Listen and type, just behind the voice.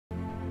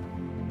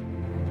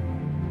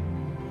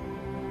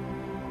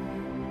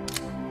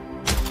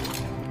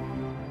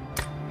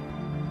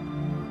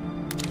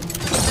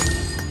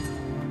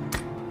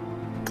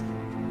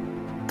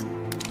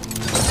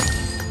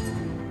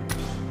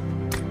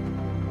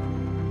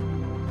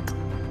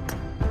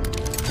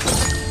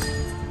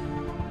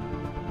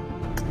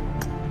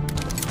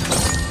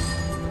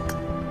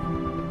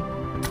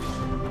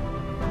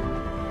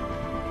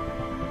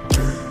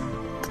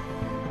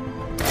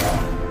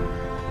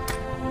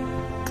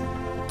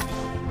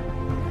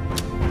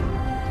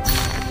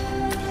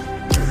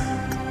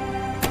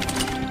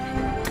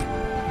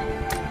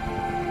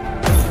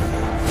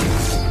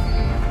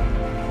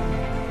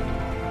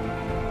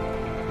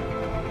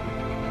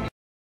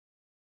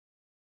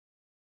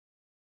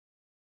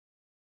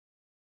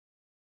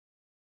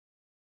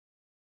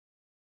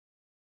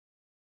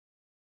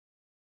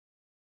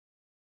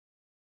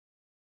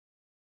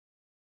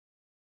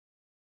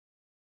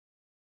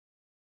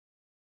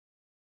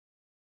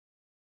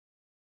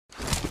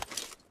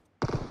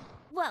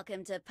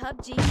Welcome to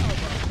PUBG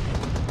Mobile.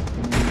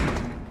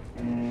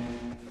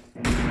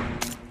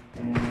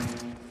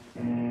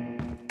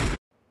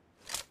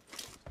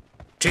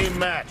 Team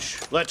match,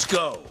 let's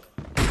go.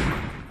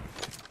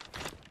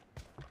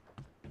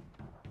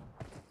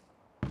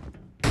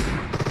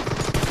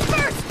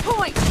 First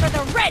point for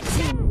the red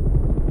team.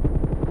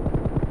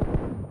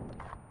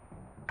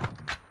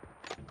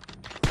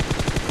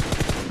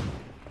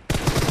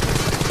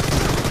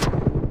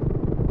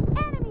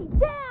 Enemy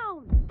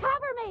down!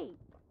 Cover me!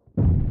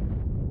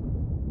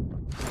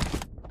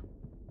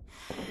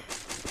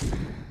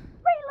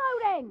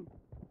 Reloading!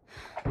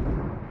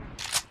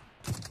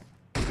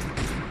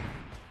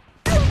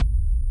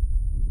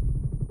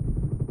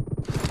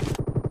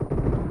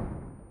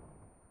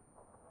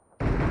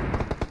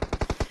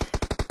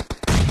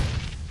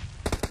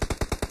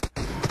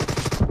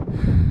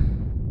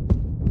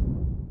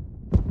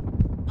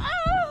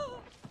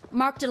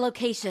 Marked a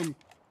location.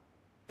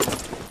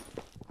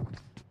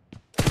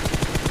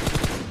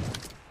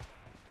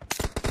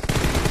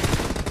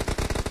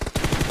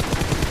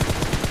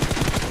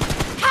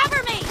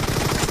 Cover me!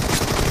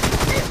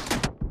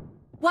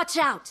 Watch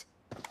out!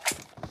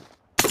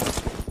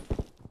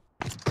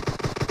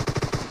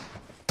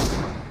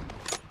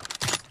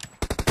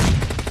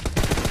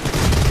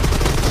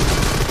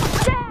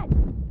 Dead!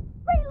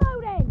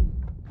 Reloading!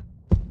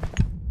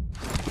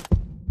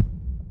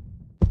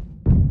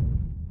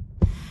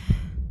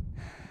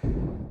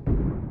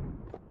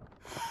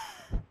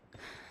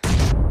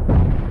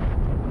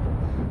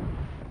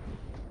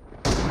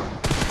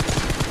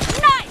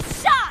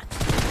 Nice shot!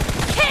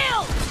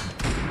 Kill!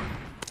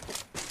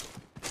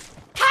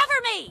 Cover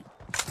me!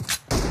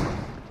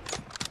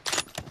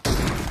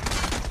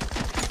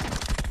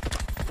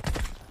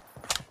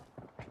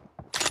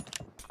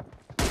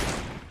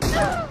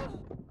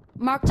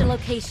 Marked a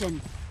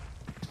location.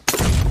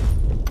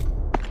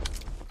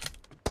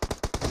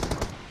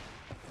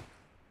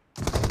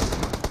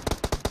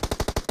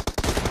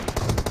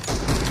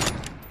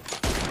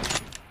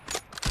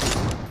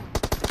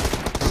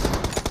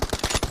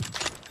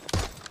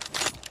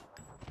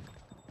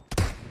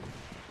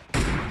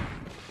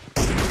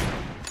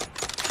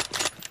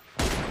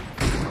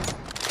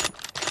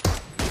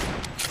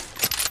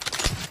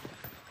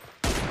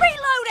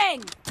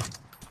 Reloading!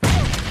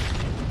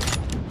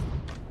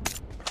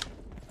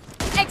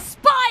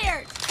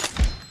 Expired!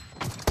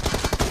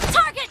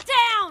 Target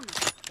down!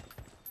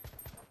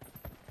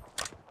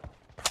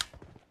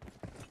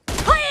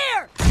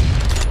 Clear!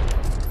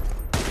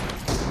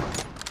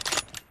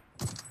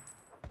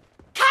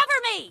 Cover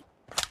me!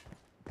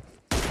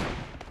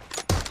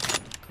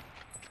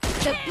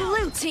 The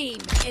blue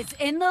team is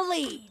in the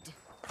lead.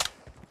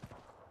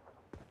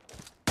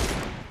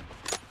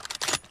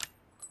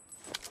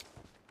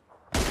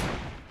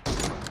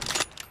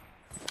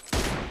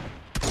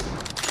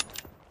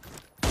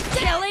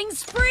 Killing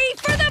spree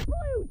for the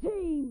blue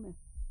team!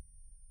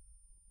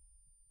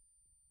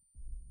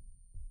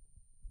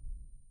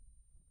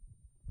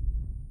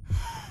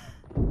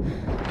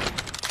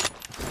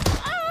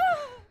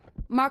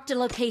 Marked a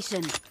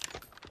location.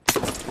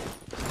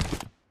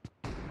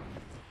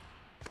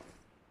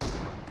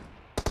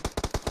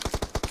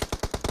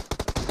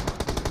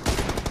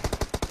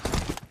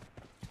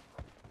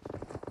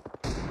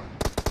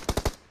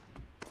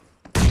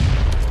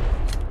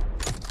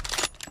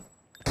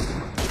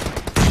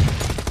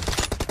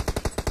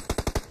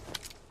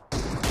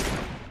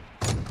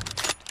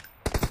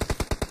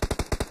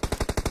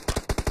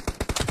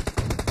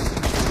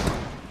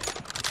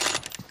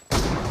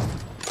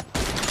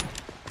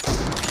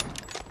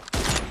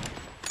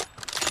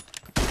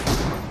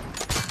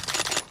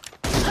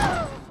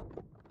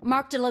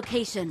 Marked a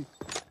location.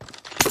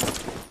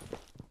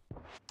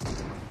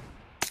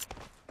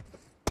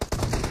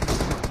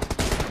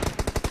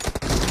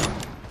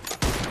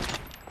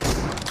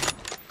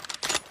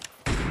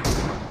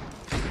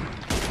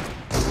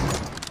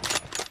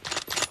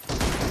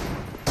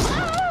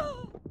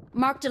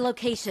 Marked a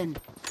location.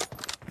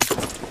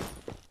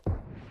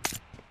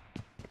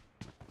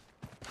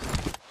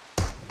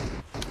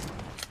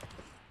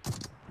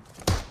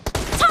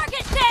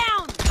 Target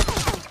down!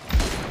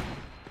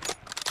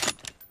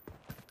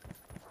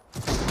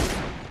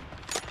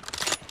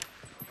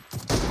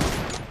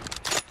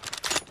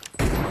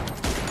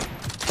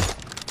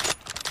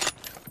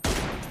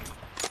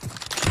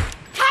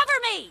 Cover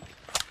me!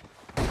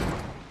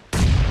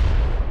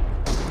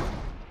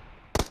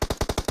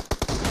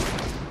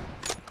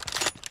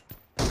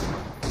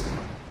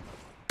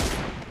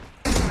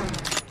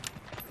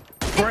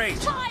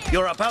 Great,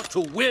 you're about to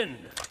win.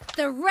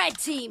 The red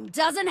team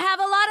doesn't have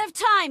a lot of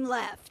time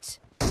left.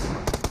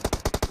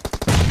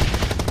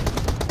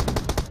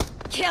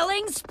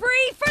 Killing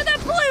spree for the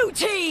blue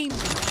team!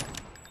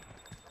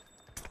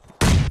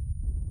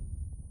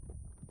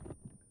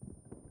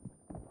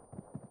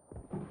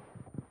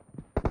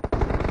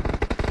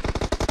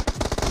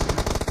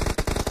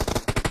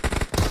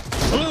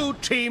 Blue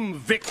team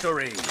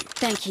victory.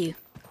 Thank you.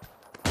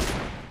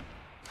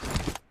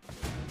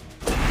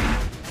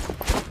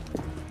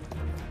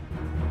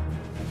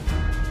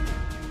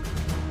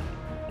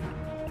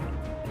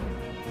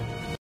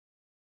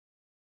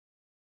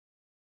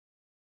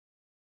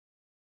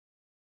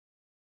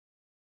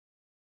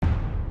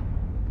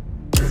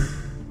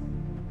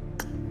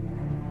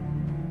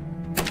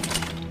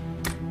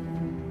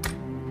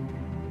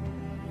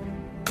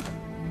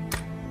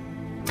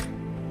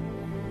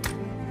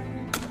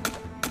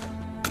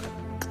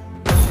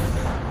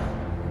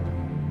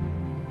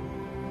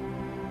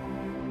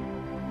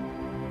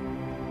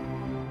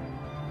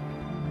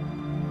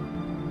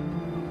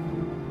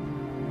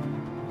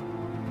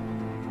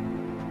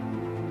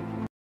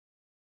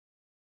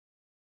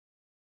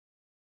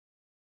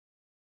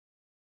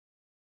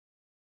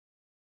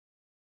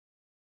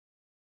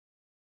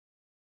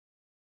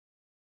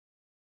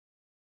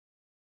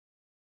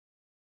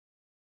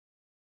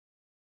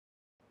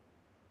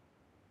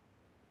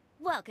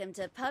 Welcome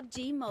to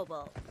PUBG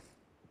Mobile.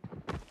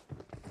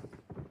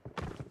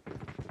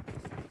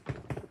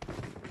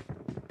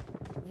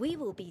 We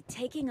will be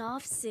taking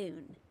off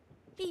soon.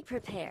 Be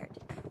prepared.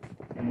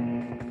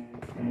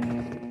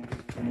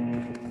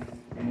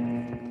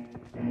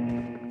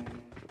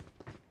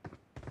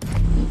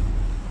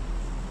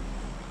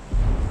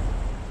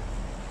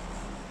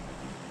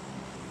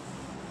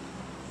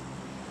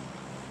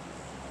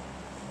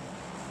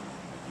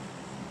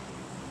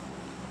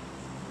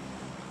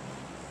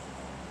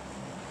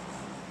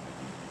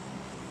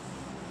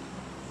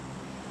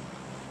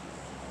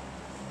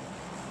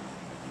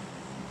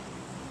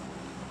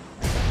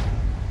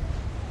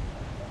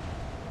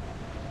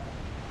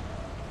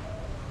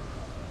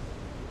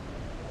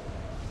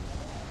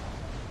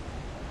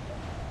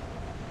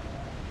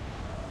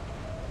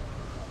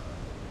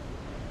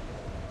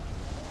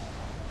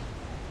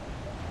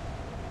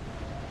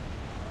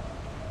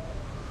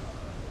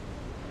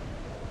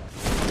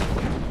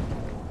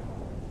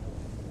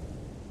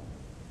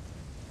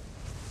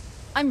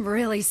 I'm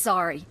really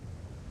sorry.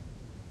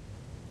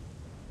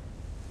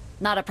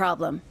 Not a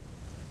problem.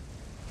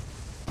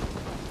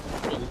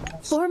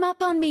 Form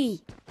up on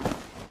me.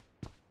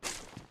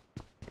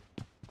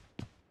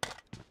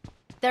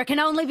 There can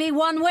only be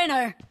one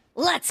winner.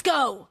 Let's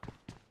go!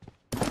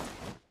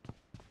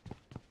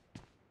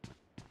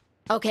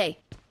 Okay.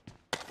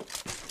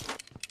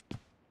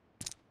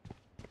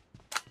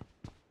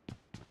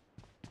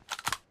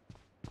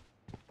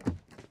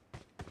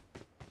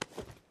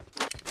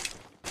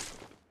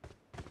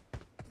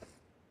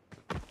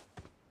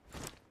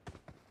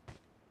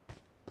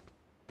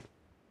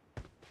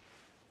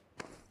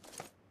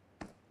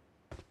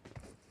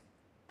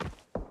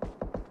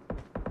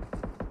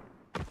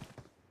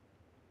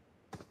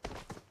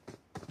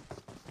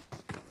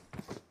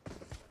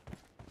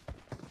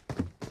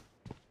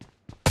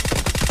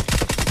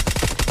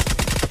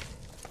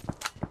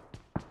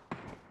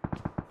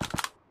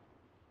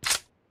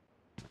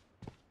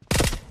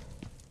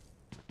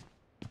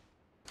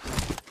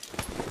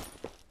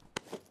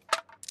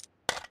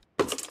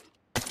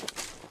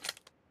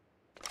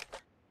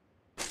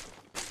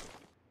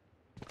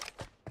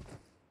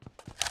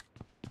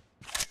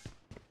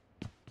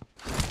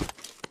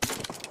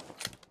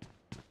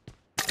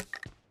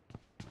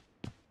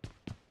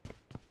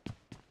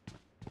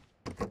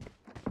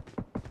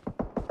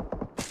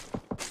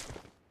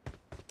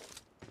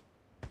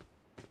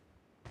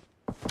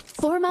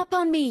 Form up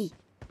on me.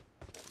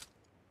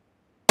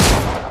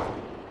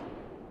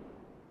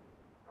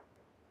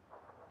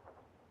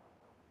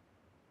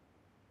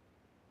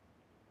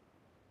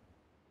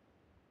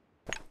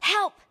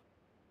 Help!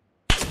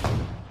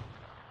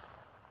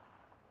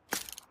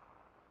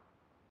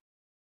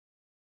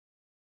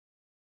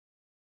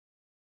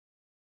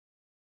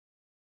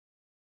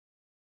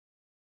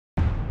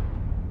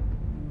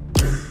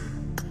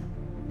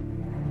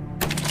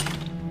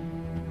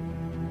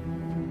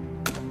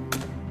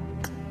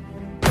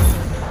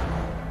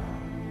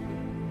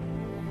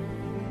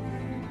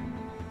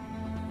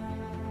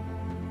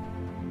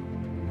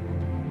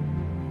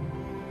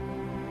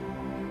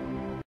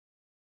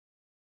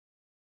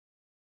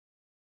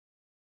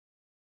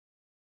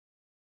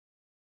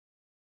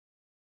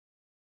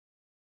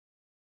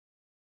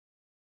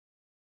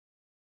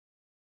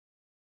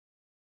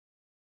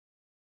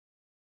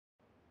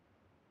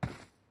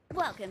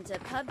 Welcome to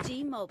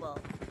PUBG Mobile.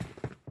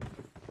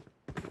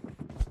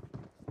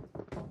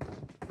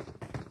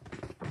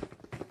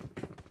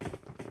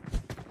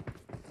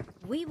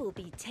 We will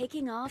be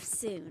taking off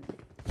soon.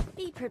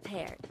 Be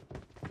prepared.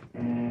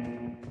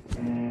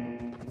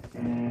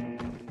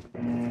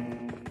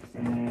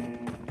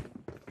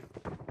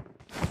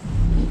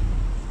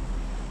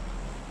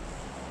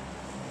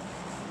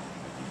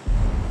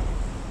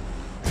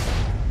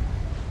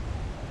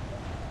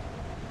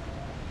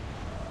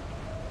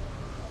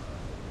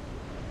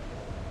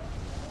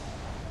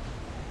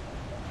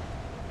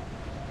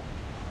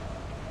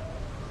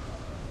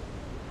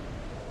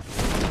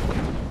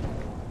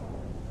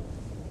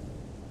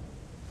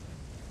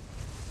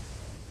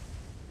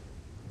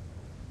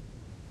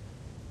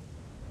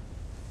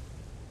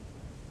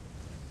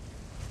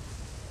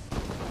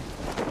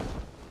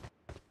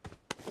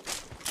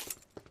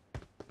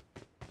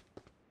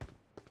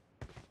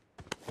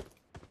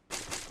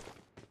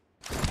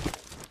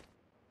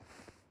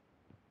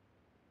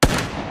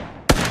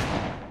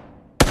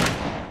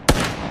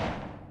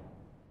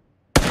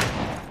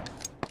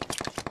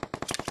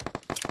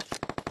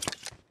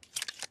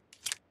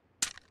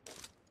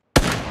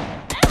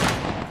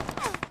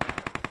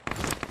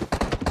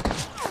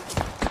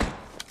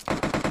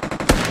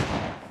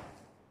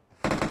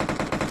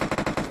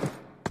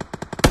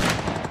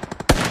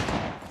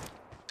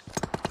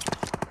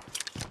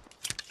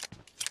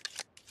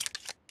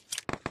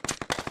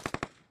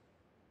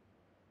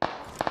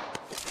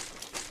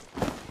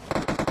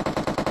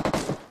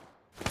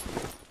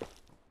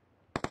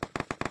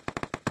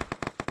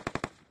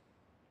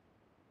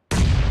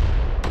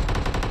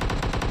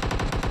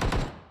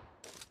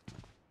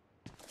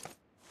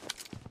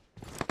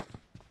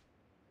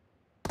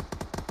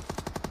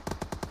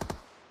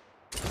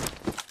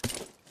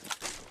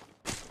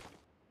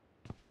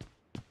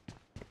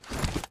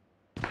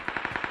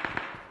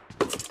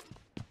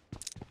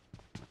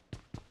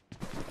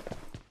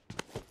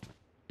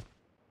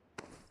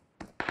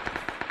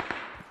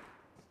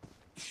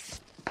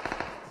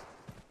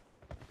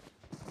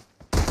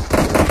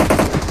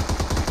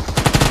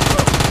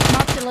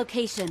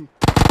 location.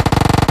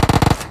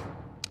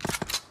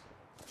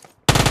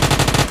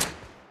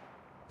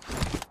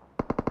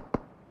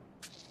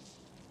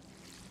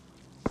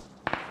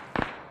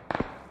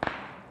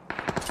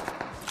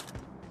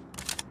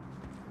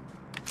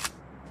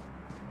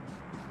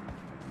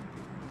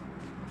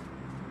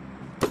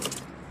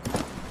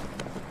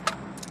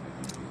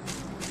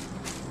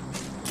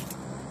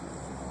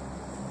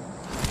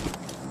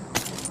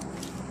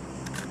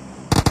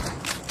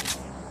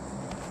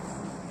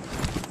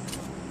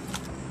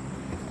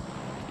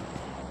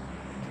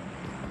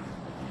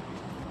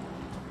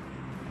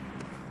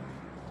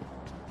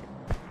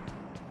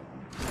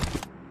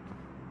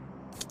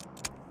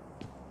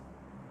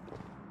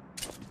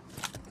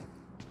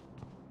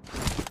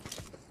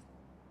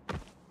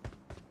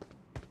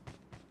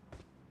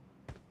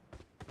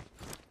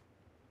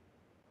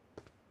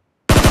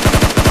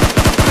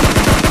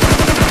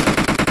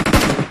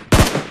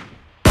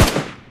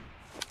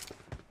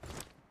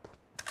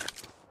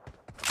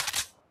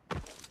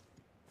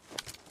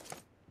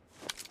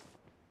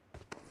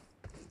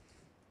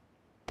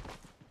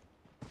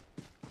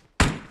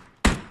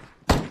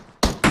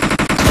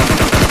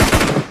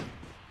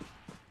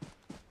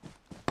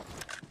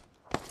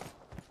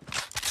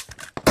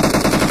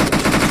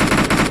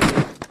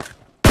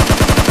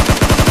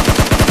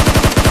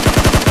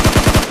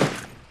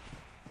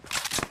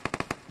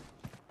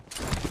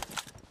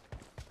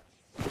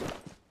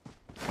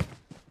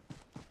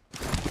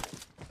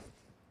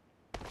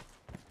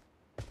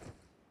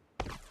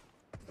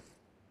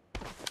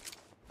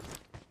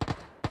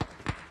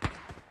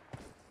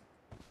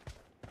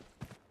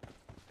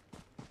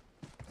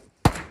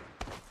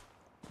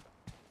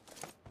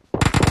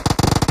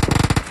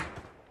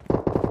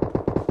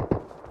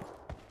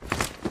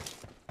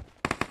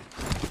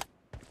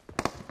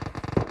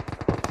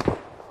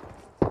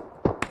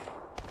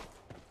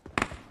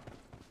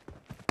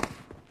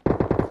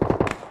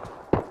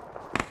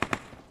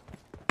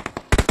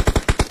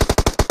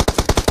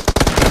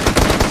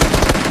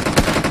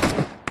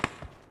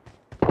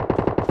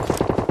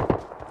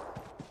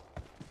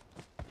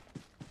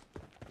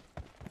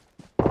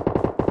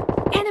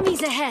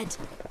 Enemies ahead!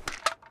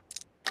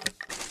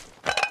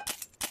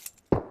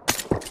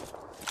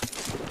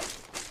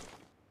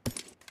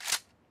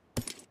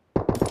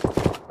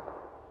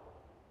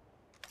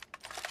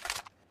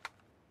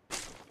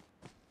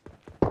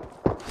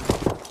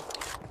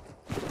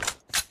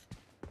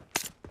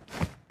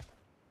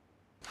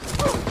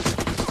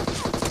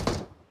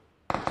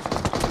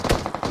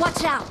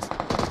 Watch out!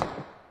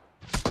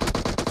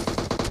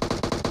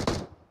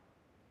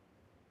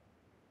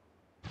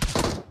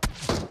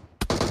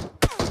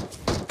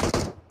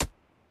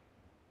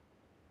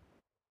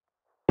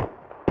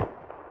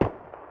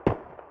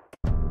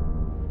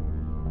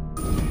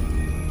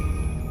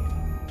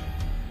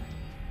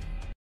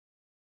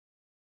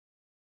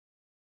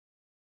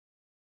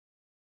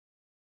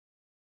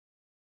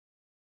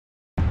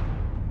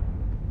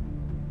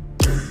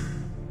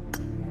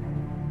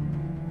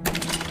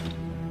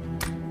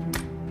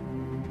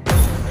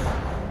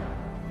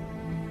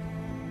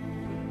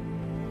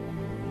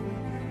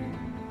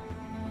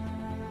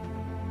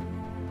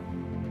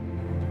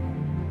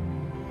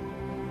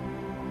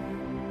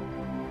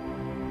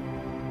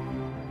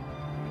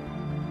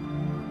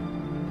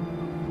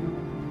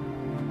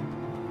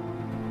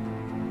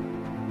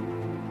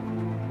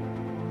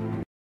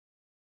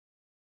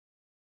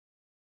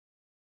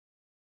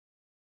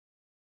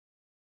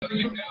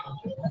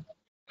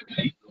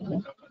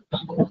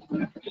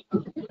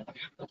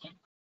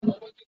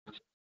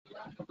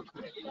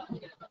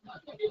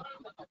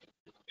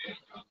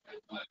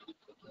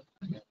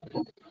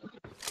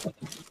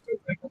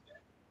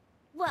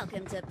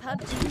 Welcome to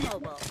PUBG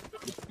Mobile.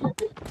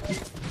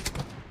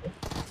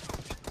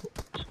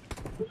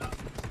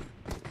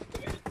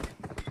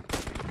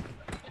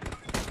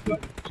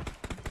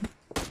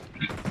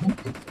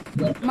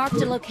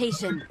 Marked a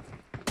location.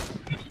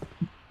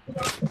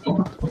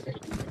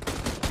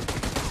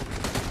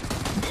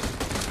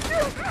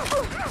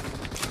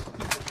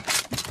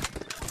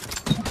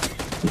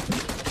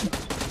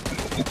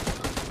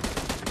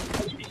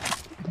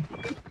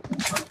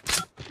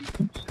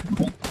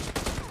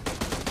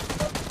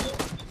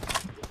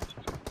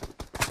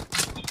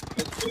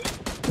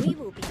 We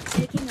will be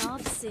taking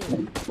off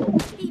soon.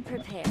 Be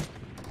prepared.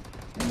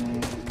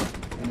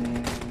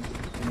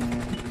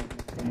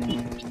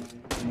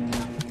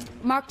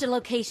 Marked a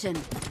location.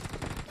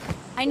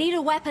 I need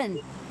a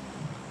weapon.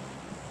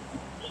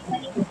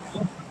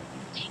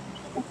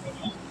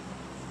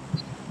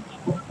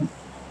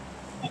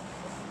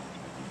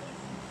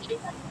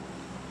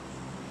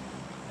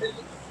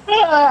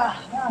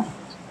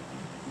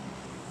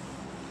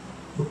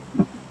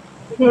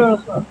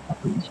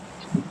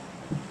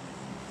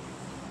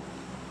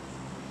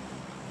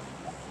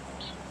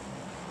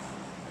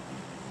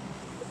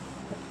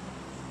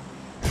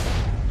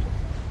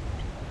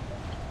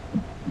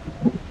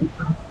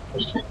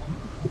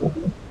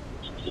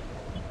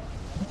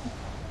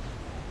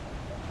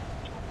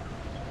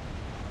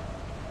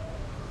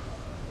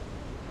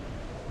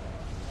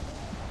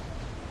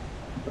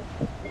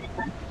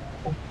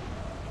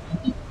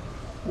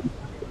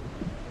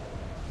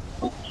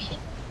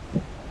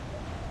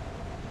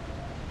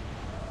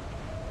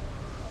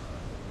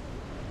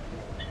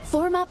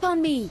 Form up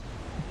on me.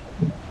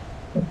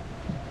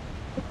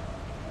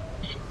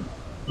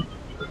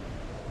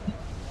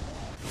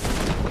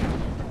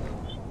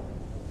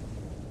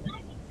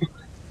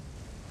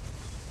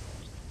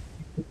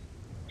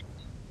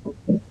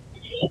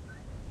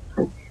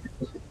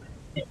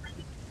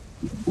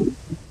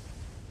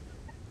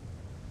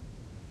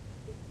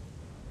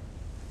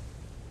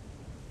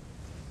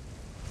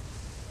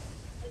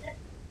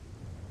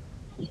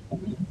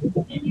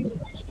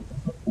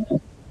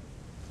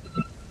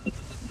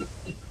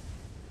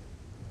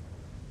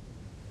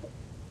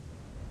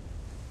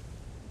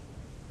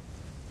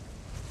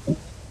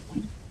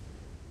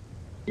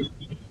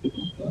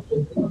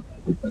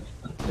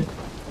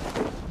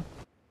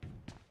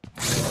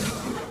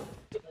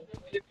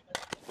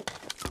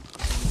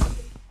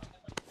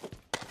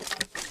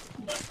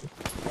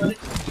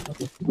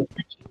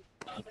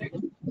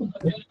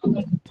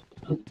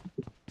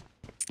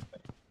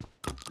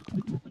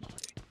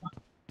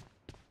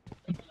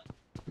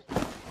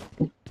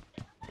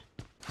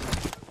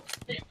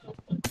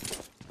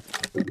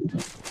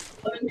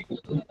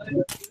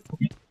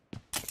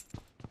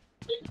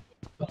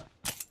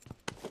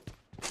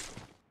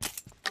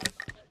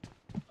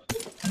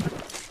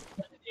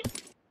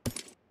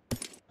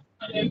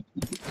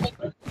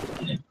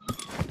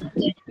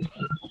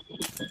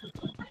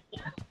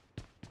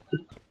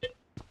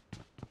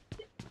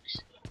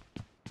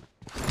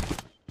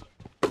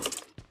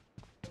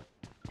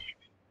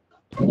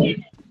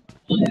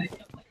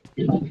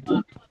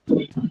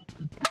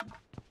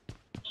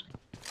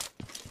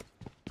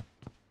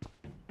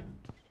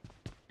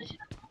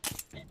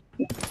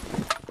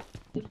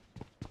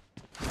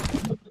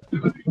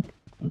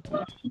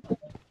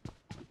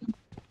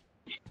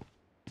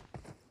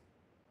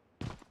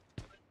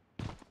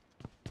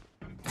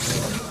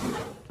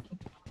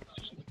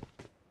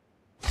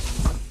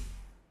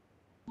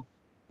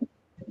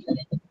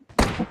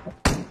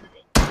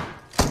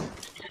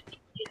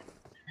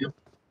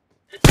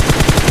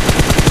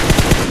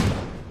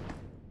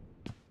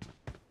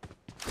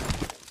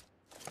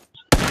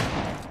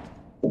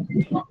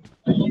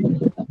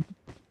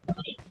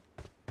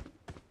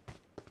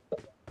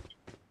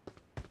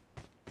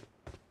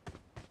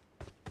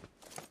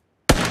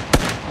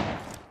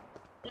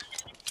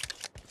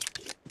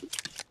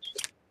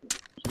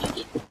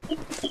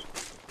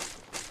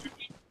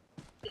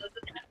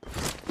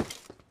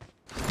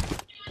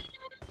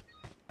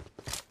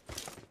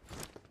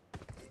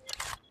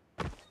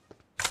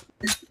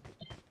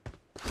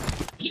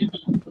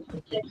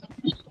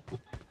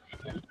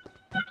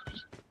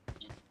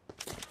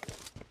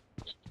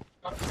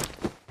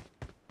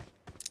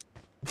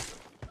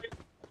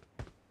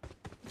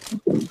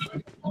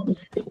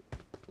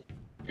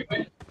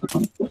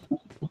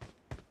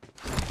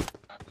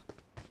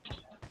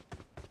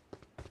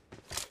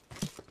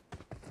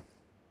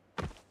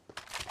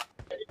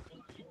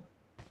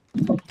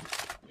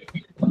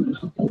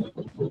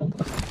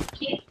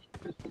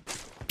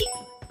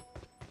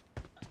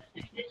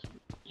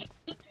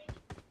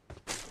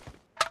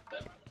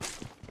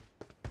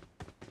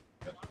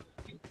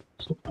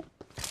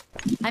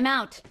 I'm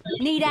out.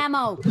 Need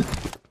ammo.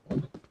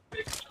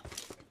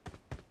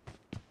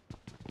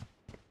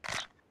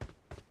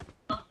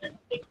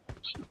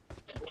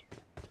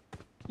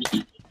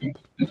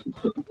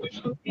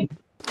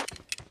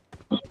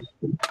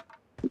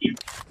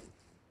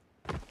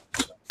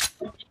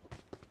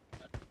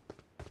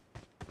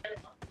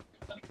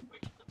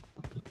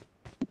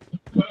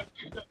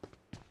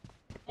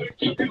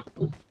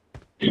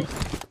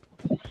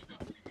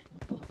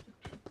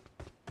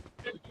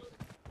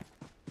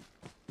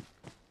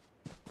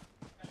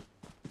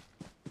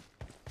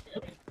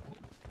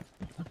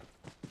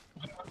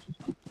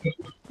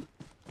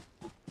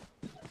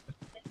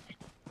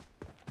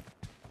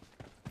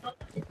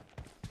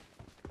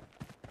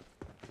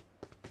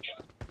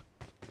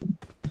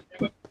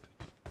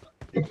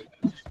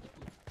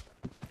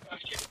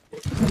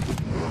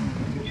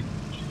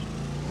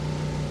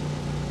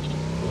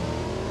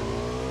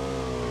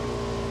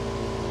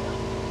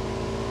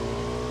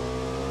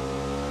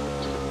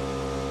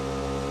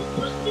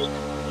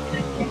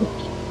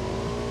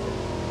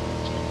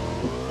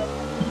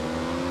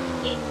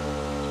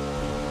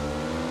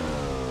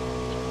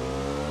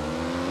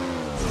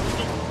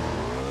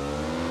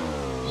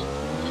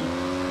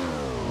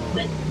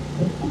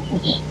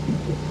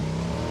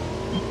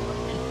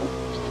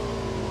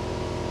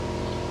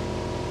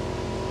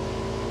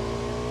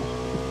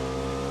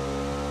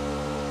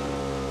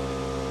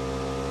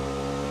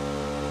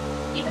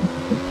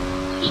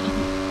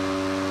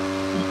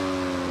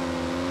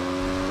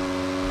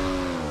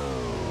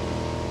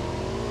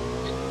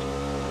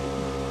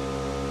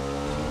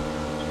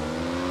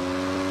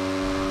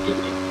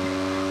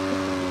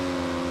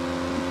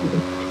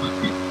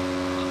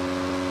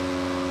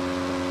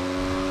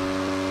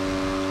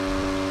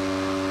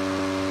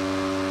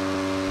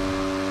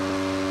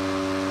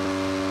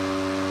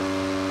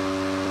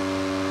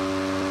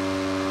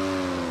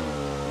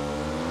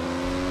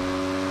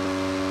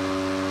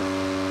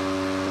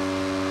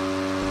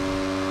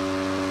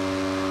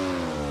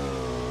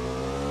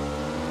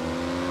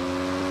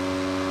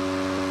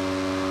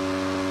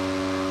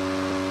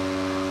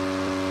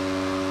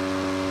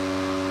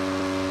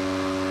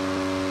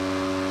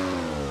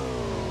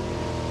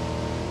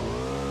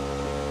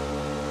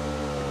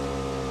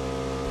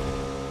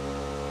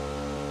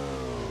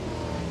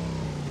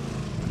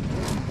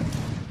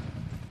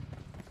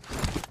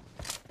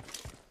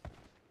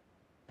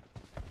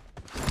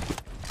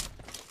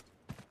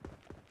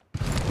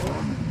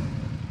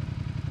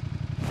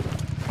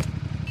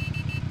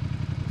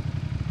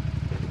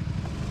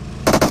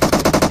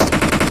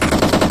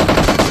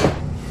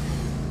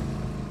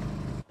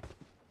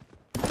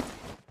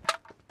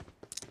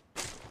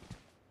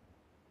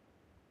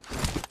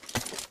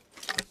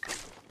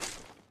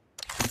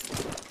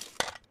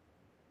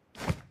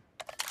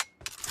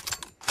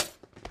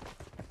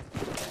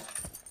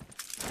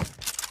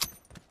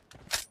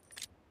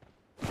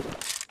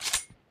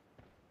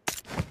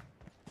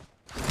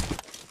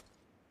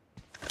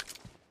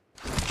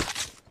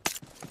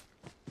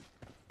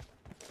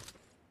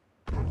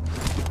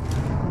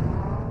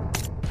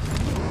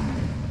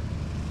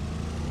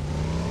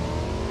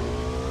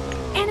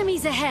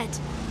 Enemies ahead!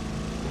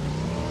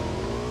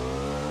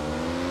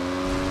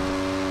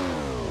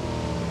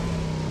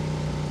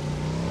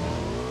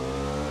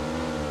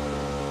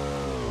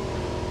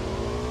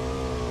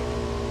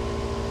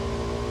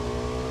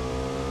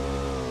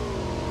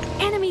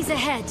 Enemies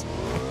ahead!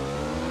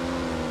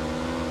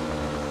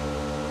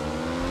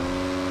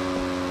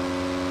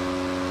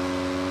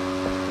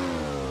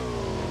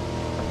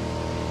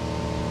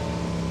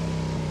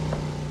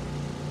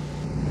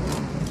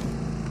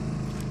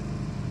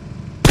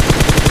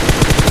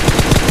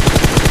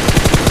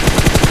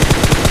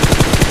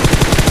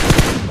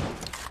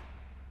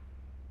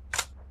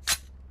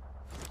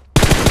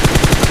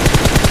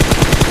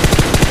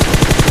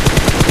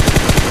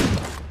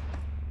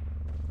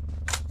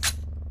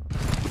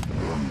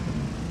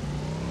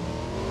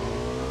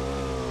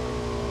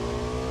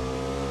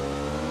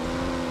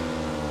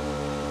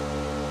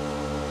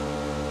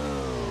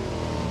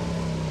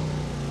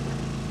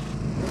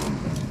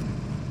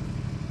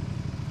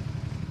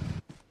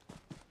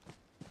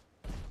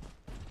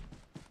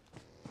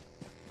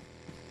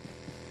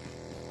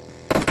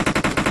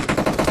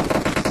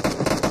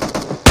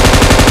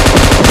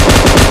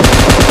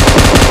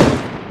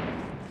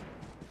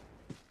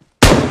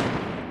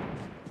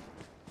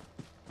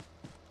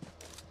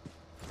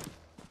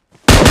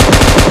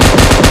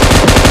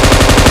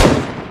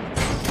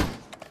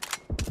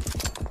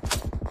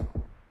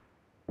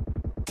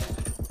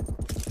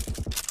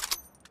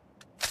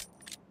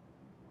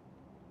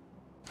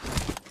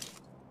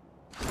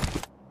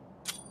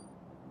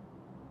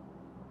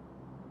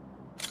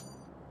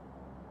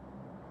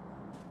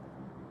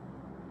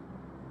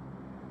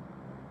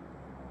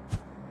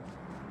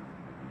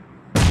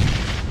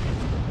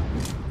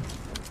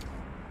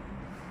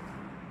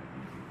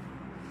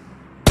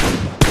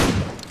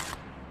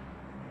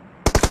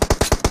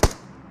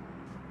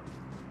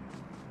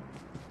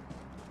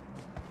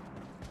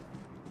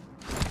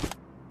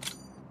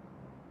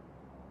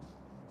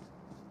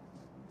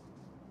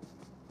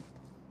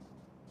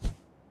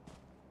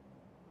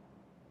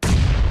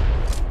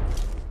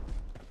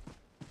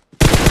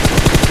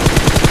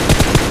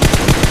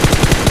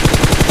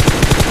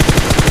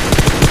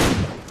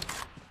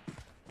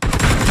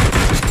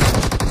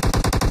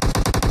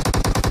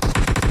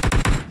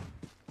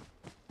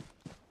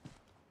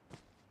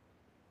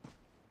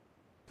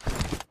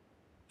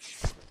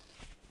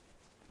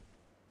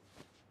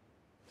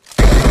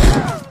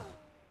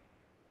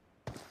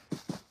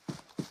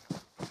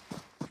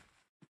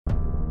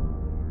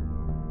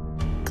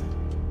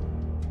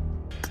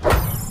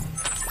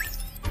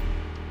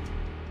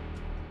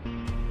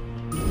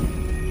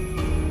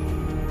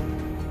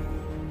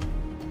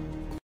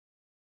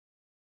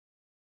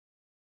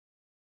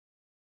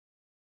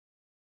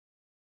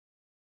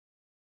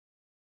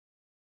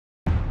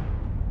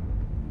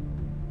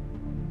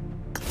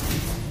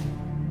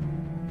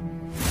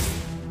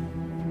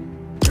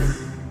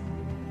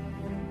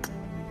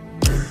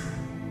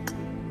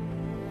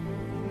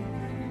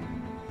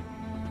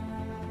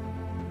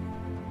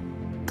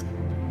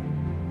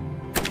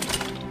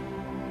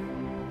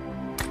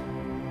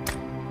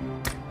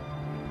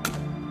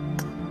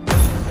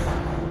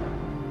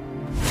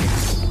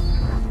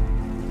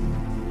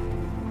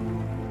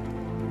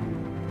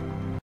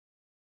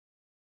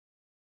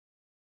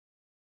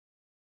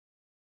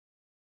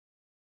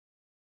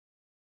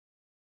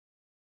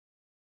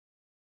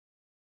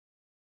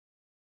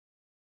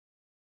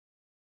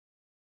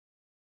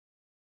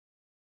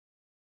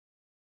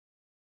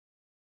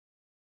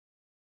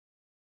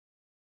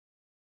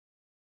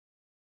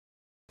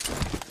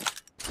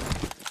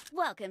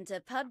 Welcome to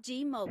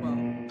PUBG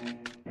Mobile.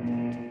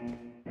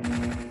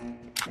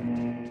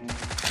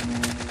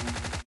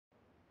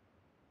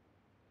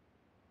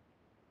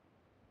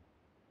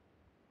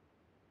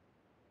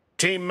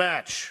 Team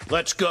match,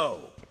 let's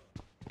go.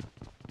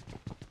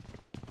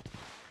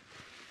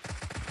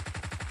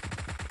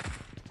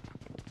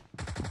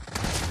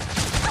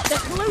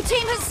 The blue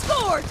team has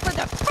scored for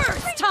the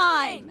first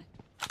time!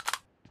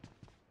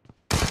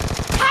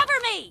 Cover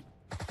me!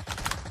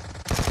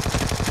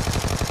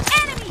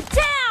 Enemy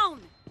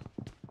down!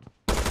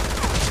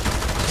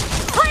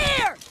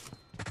 Clear!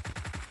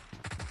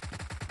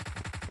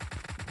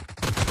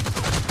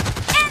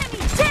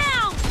 Enemy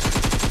down!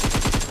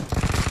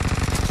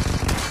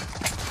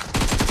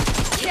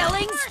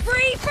 Killing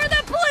spree for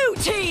the blue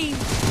team!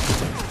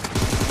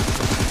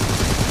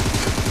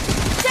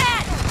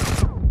 Dead!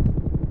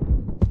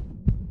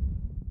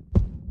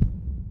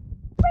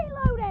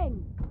 Reloading!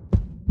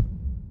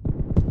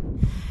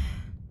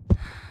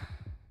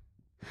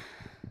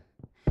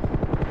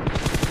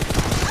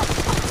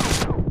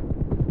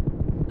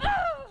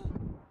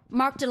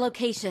 Marked a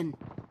location.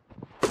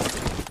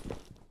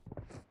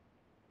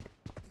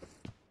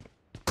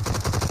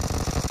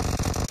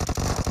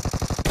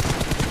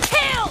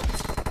 Killed!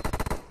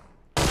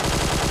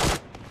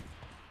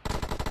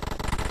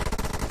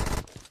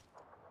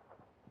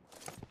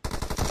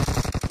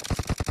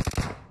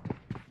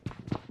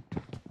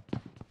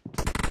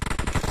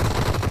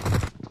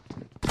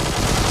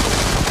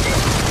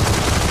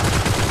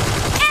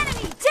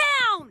 Enemy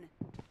down!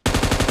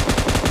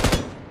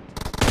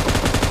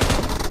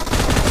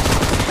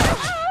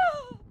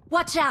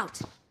 Watch out!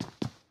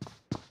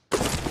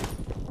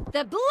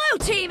 The blue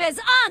team is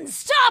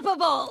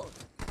unstoppable!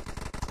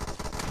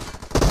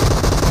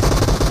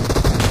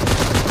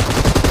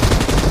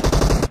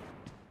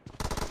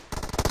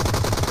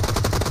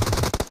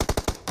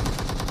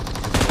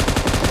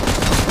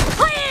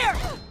 Clear!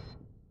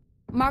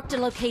 Marked a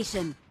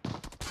location.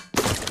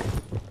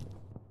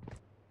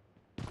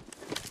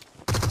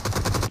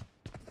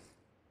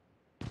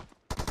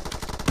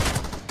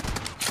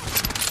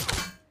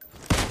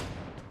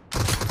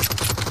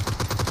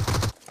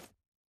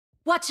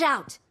 Watch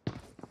out!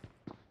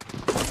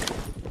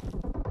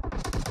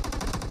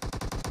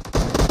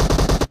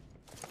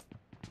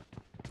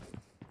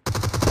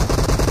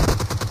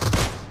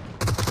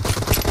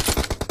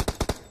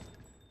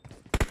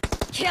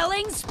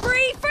 Killing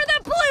spree for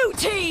the blue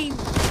team!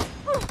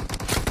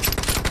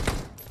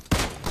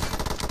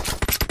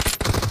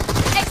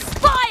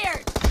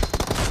 Expired!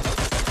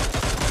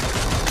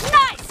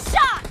 Nice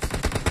shot!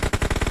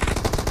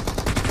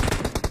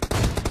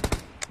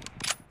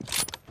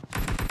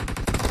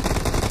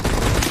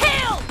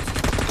 Killed!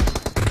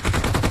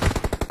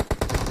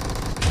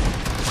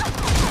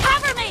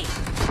 Cover me!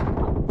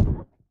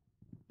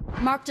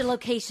 Marked a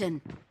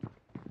location.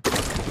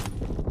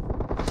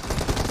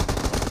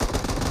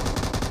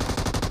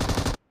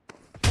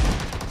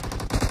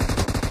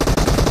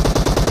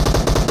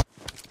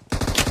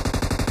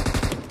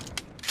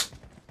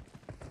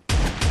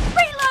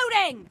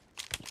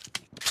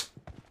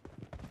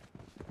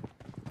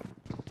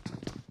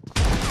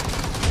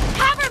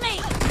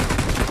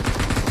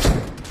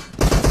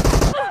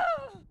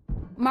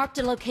 Marked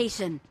a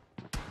location.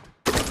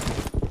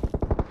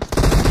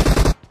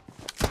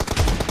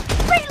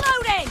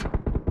 Reloading!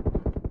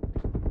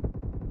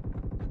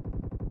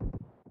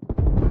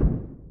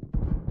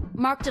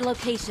 Marked a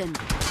location.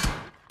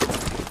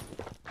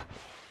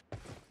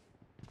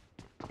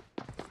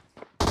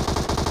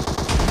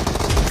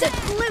 The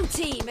blue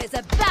team is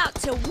about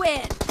to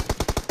win!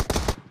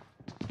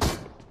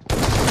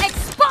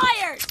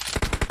 Expired!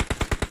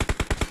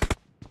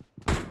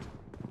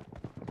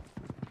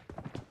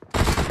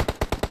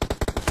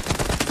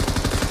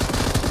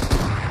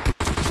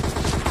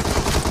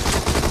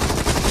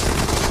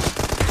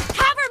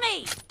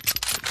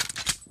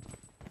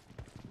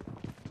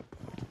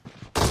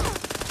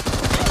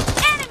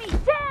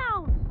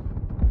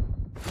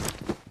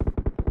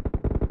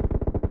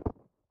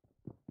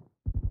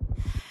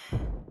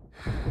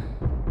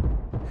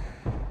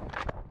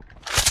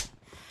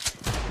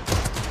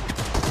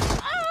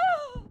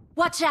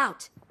 Watch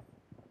out!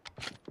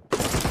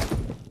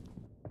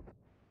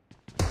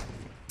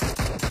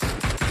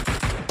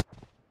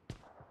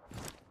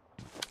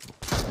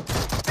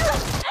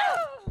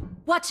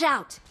 Watch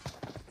out!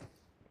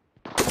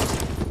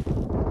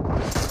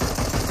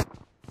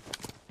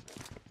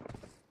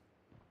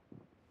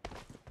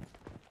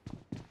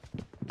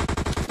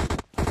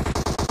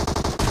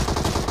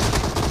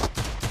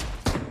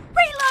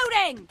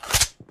 Reloading!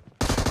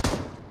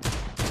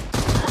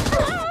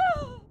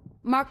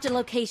 Marked a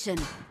location.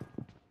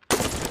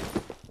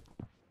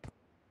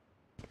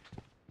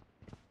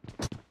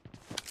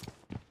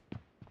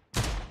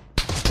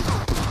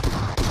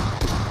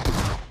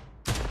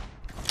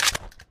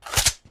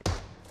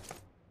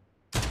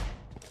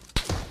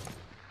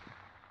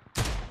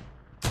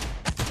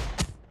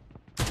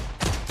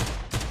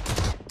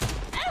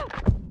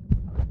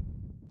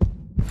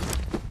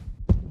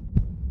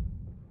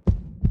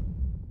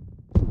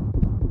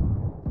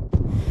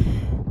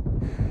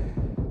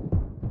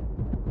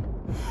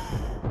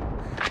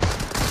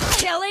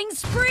 Killing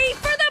spree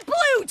for the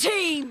blue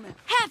team!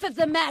 Half of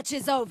the match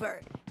is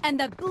over, and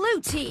the blue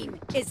team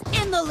is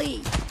in the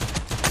lead.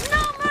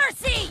 No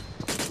mercy!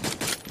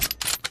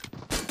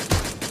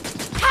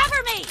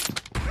 Cover me!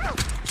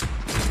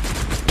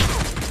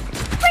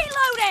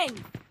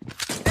 Reloading!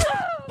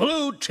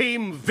 Blue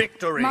team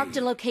victory! Marked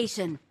a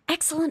location.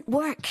 Excellent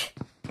work.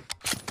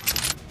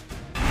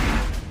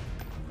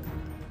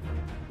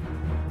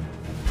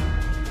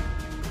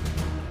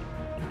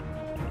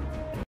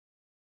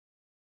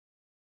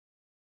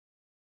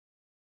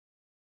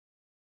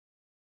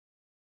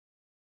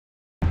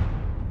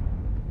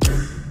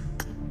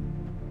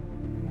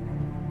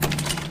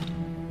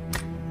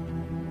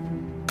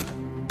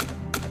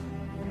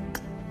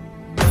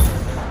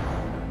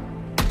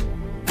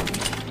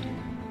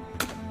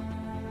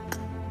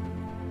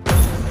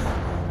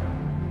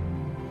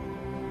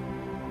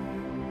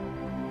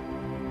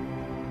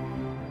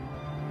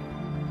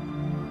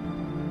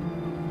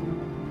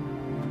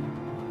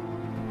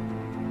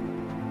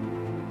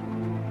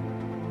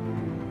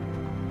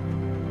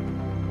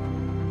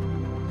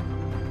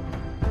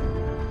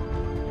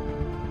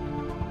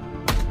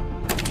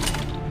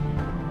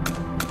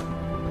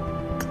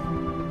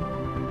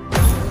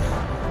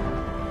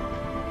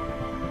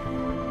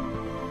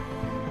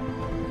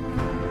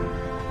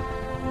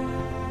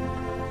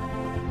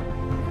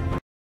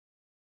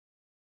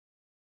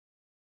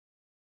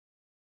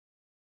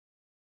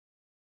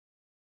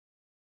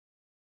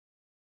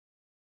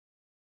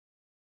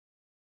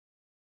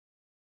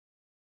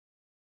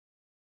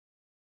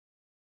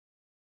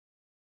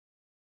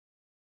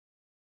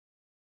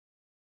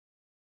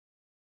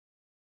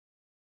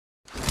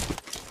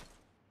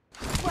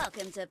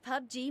 Welcome to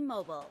PUBG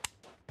Mobile.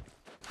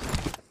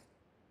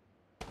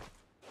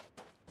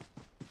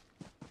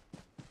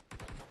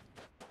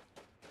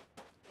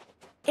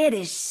 It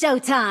is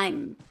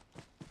showtime.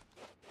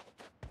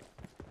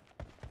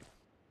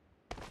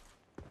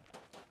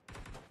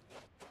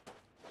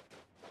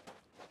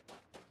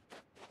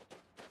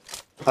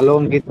 Hello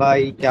अंकित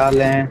भाई, क्या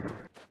हाल है?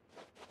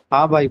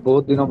 हाँ भाई,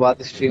 बहुत दिनों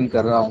बाद stream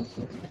कर रहा हूँ।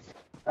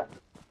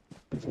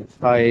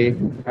 हाय।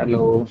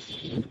 हेलो।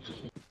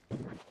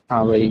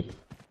 हाँ भाई।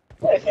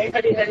 We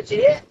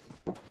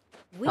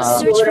हाँ।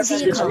 search for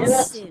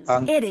vehicles. हाँ।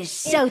 It is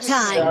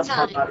showtime.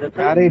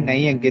 अरे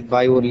नहीं अंकित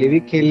भाई, वो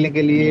लिविक खेलने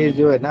के लिए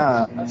जो है ना,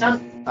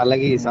 अलग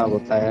ही हिसाब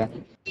होता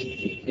है।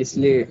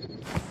 इसलिए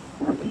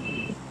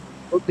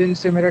उस दिन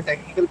से मेरा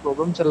टेक्निकल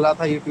प्रॉब्लम चल रहा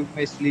था यूट्यूब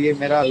में, इसलिए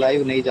मेरा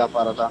लाइव नहीं जा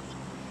पा रहा था।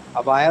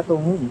 अब आया तो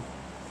हूँ।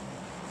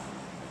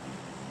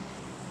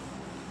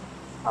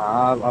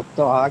 हाँ, अब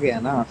तो आ गया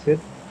ना, फिर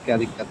क्या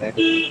दिक्कत है?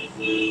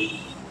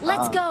 Let's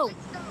हाँ। go.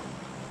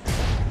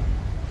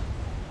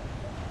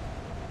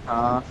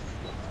 हाँ।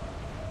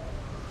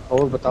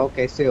 और बताओ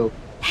कैसे हो?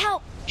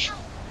 Help.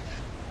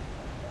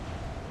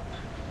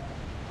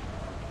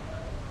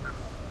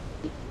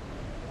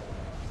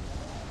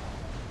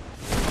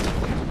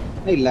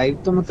 नहीं, लाइव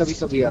तो मैं कभी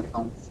कभी आता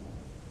हूँ।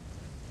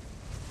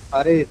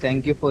 अरे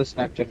thank you for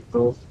Snapchat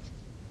bro.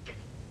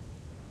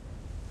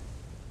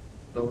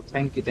 तो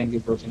thank you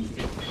bro, thank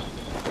you,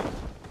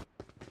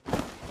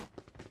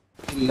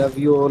 love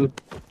you all.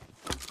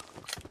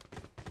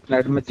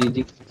 Flat में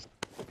जी।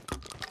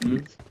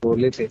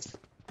 बोले थे।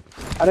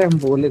 अरे हम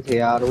बोले थे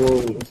यार, वो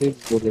उसे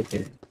बोले थे।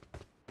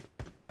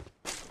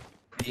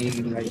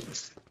 नहीं भाई,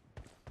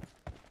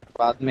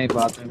 बाद में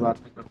करूँगा।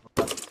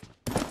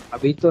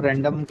 अभी तो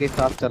रैंडम के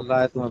साथ चल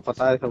रहा है, तुम्हें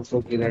पता है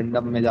सबको कि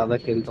रैंडम में ज्यादा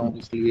खेलता हूँ,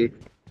 इसलिए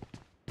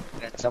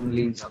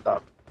रैंडमली ज्यादा।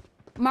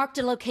 Marked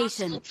a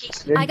location. I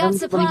got random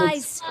के बंदों।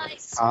 supplies.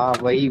 हाँ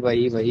वही।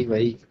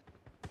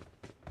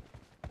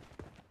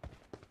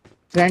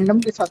 रैंडम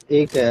के साथ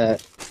एक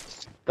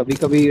कभी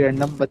कभी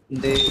रैंडम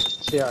बंदे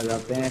अच्छे आ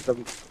जाते हैं,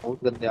 कभी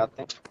बहुत गंदे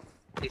आते हैं,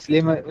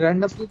 इसलिए मैं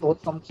रैंडम भी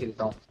बहुत कम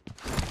खेलता हूँ।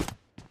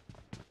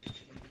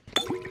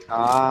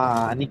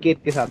 हाँ,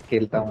 अनिकेत के साथ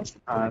खेलता हूँ।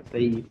 हाँ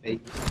सही सही।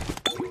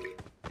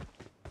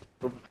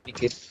 तो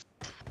अनिकेत।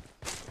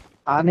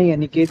 हाँ नहीं,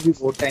 अनिकेत भी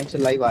बहुत टाइम से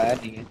लाइव आया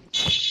नहीं है।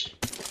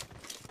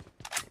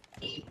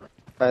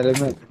 पहले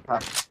मैं, हाँ,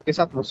 उसके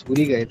साथ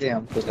मसूरी गए थे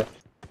हम तो।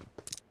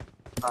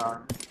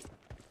 हाँ।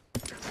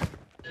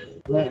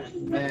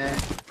 मैं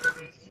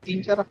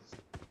 3-4।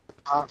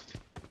 हाँ।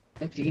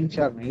 नहीं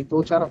 3-4 नहीं,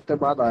 2-4 हफ्ते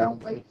बाद आया हूँ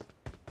भाई।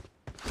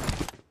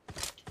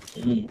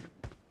 हम्म।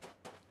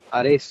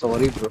 अरे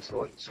सॉरी ब्रो,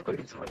 सॉरी।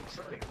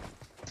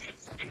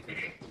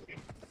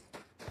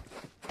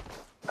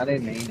 अरे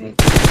नहीं नहीं।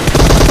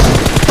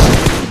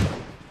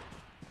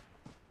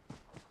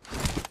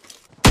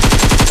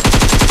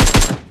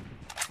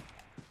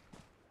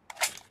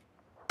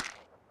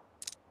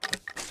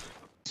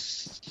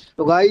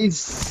 तो गाइस,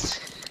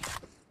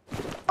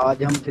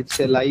 आज हम फिर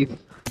से लाइव,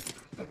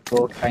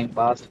 बहुत टाइम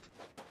पास।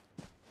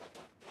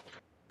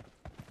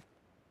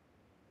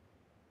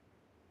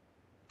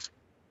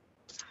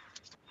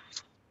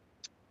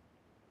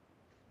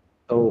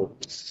 तो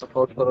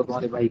सपोर्ट करो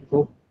तुम्हारे भाई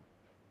को।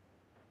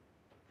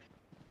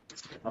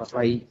 और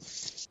भाई,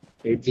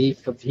 एडी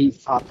कभी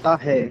आता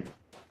है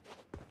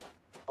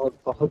और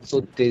बहुत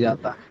कुछ दे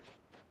जाता है।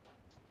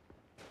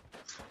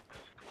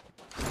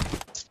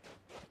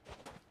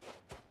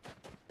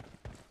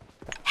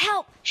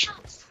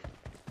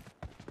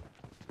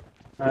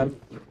 Help.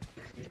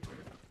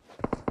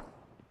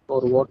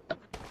 और व्हाट?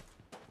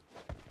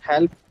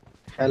 हेल्प?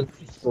 हेल्प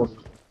फॉर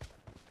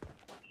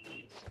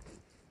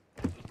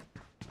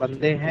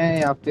बंदे हैं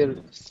या फिर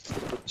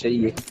कुछ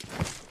चाहिए?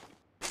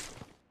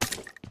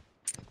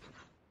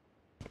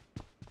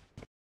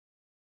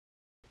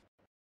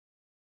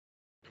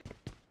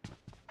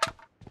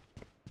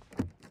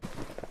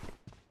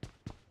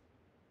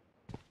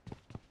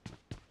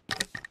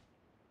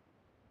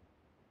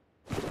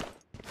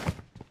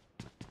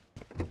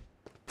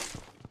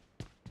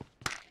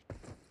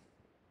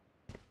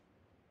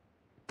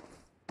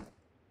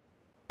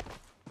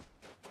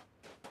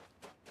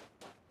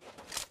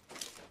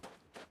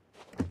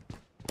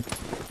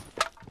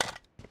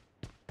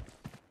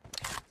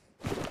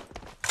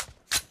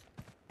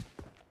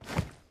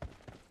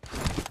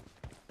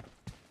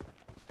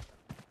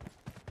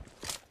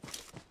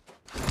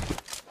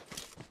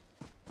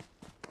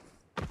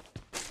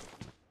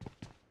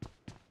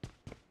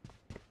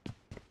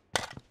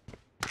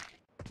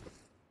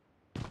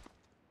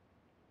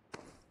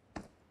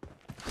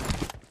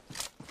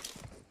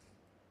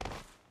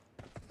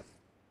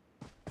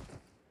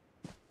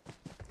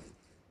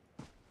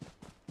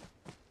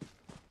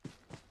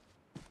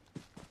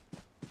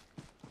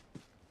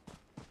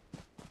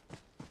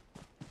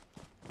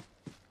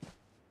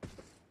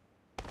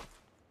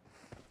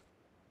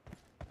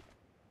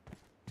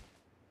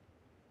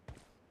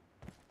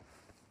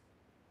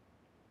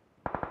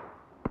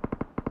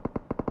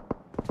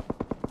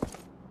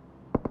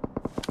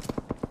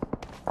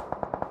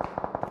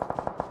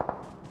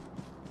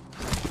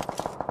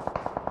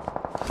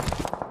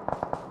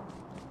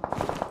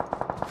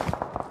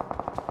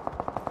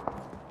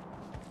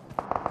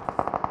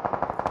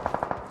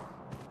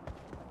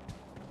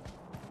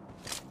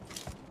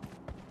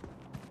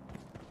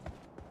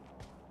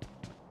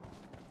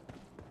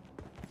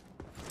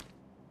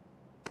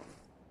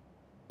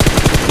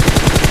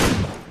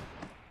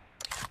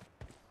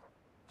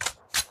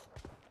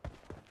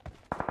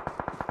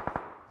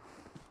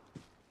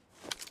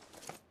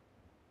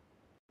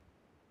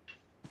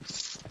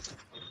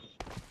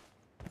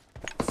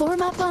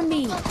 Form up on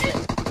me.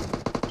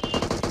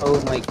 Oh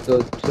my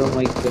god, oh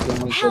my god, oh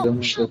my god, oh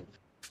my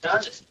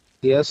god.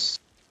 Yes.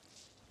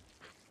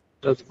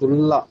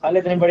 Rasgulla. पहले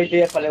इतनी बड़ी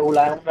चीज पहले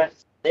उड़ाया हूं मैं।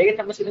 देखे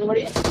चम्मच कितनी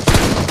बड़ी है?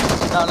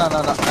 ना ना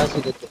ना ना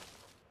ऐसे देते।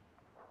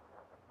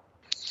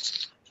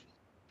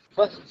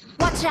 बस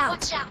Watch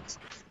out!